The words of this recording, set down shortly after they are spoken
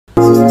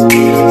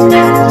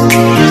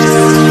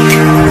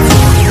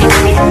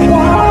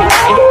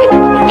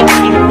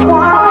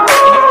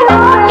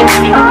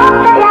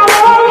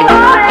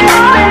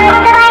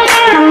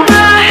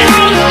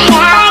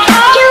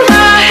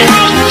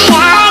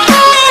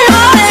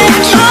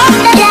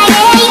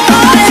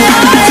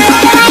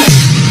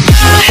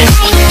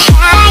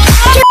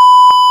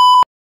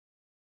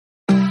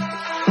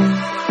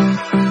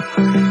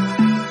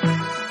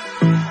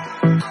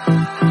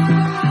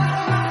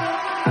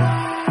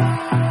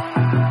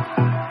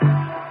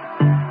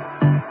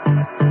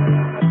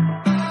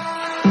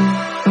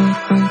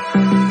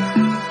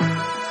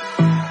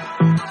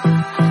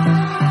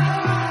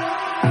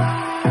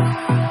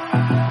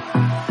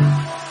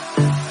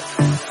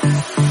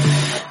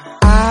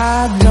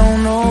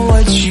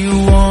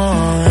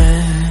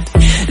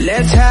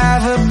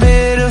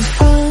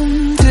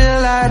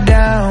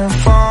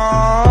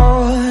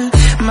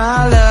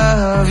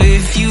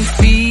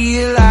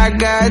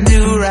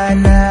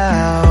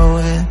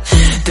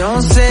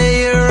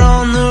say you're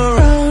on the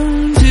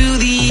run to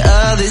the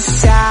other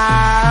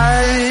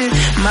side,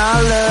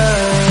 my love.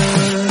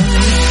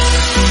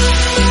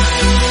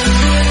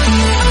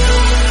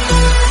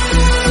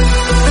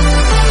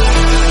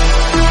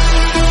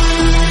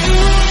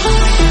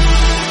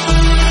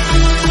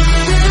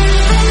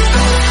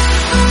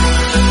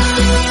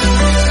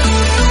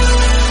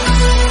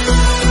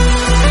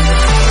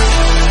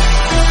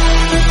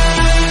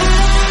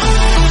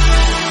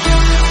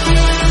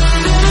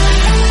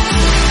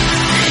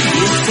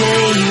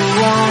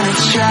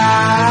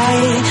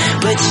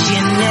 But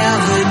you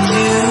never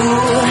do.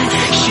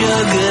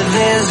 Sugar,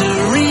 there's a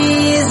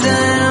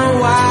reason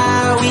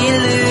why we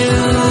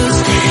lose.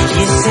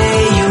 You say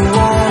you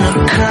wanna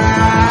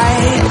cry,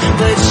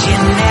 but you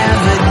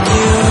never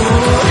do.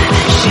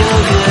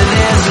 Sugar,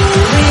 there's a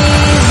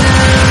reason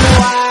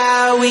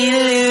why we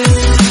lose.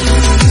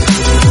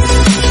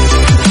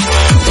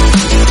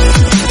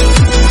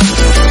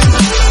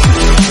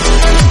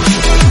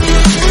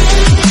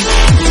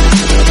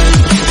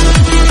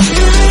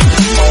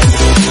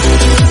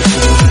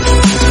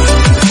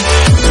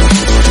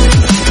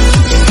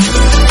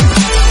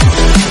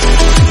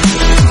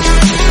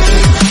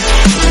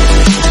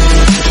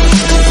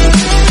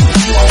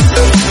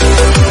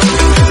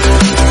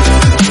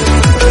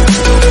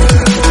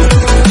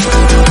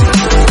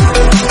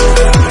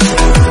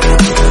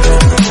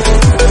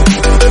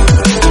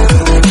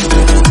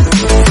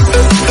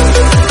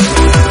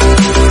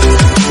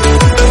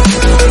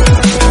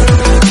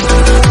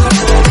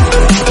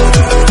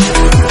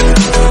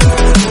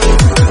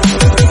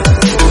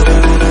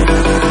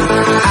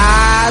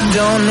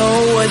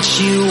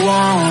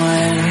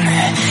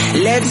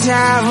 Let's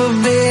have a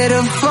bit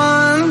of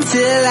fun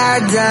till I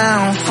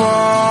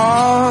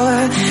downfall,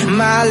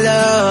 my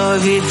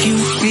love, if you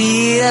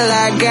feel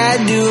like I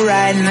do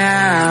right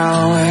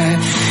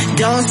now.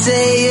 Don't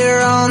say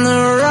you're on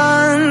the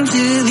run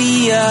to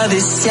the other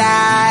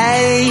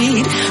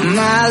side,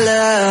 my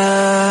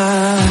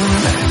love.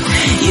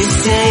 You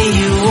say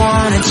you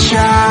wanna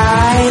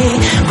try,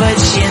 but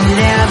you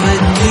never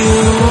do.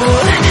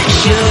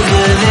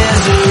 Sugar,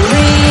 there's a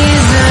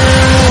reason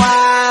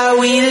why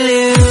we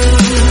lose.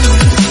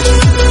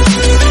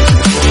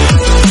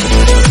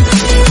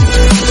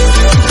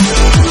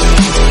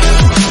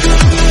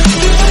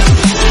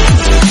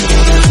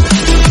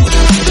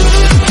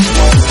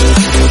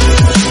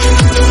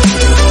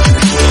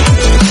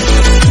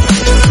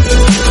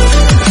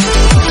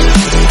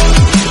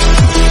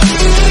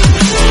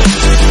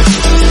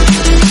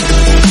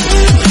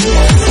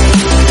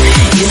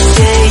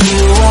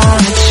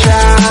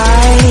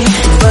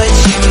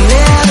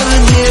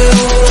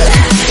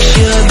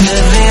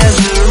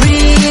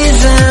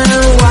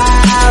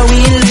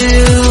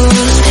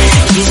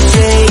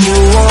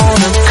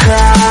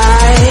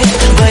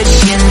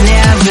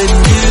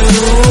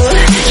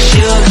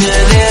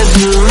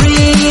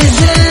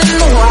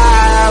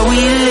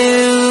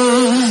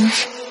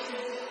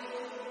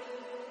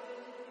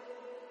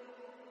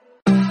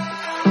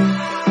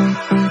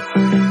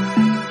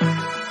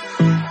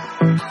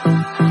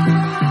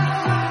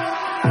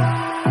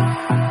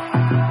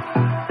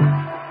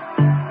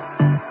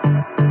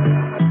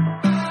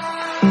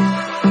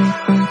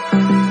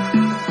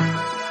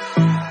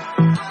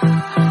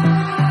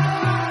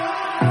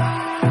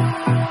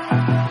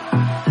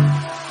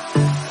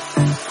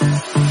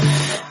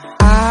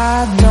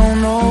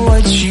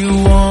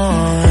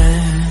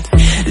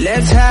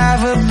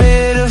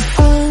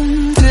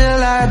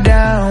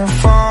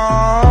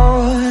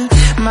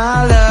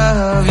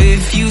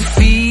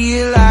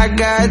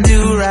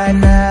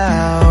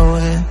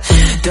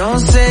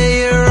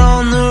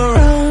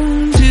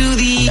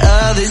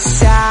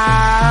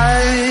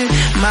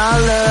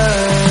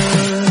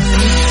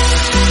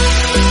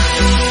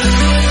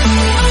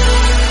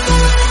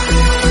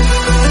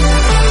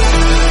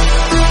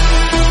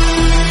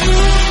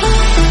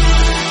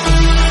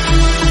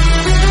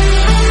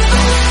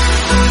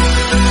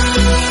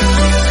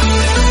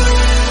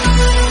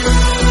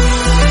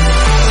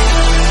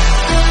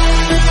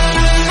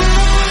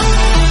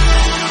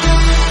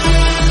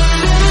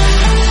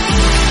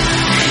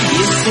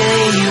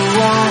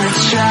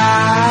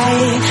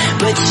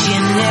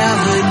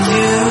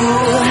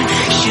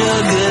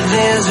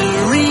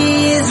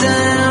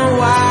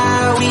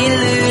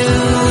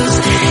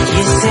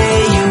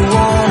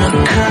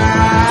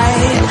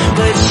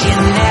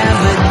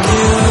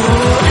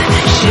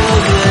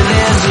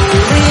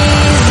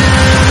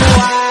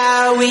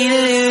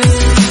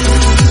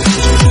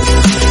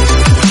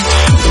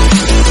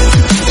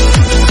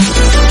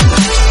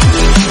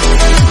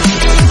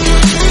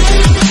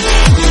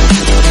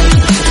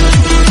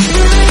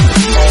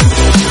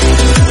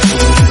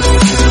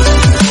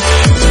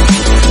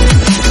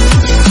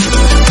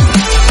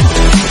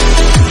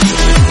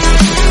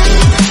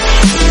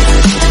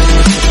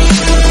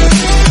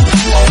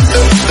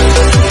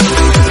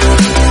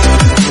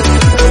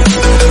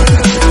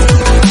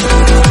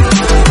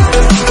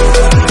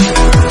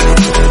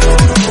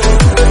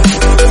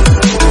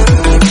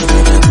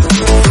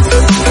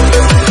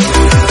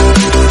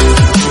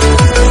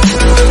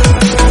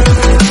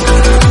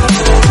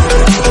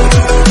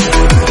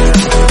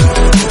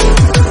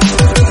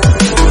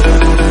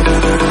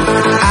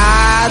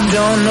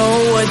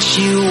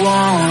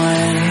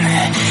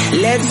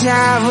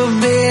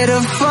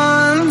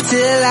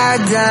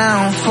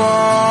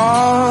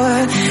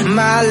 downfall.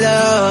 My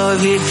love,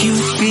 if you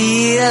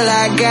feel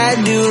like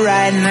I do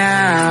right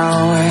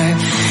now,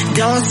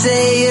 don't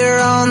say you're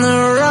on the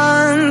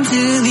run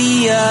to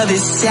the other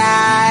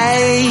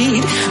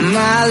side.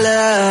 My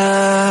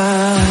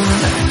love,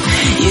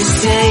 you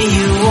say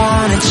you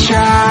wanna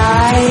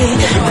try.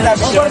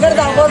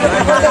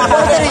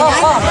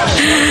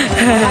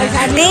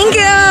 Thank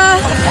you.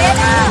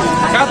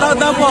 Shoutout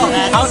daw po.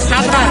 House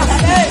Atras.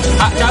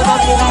 Shoutout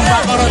po kang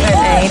Bacoron.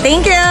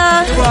 Thank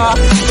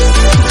you.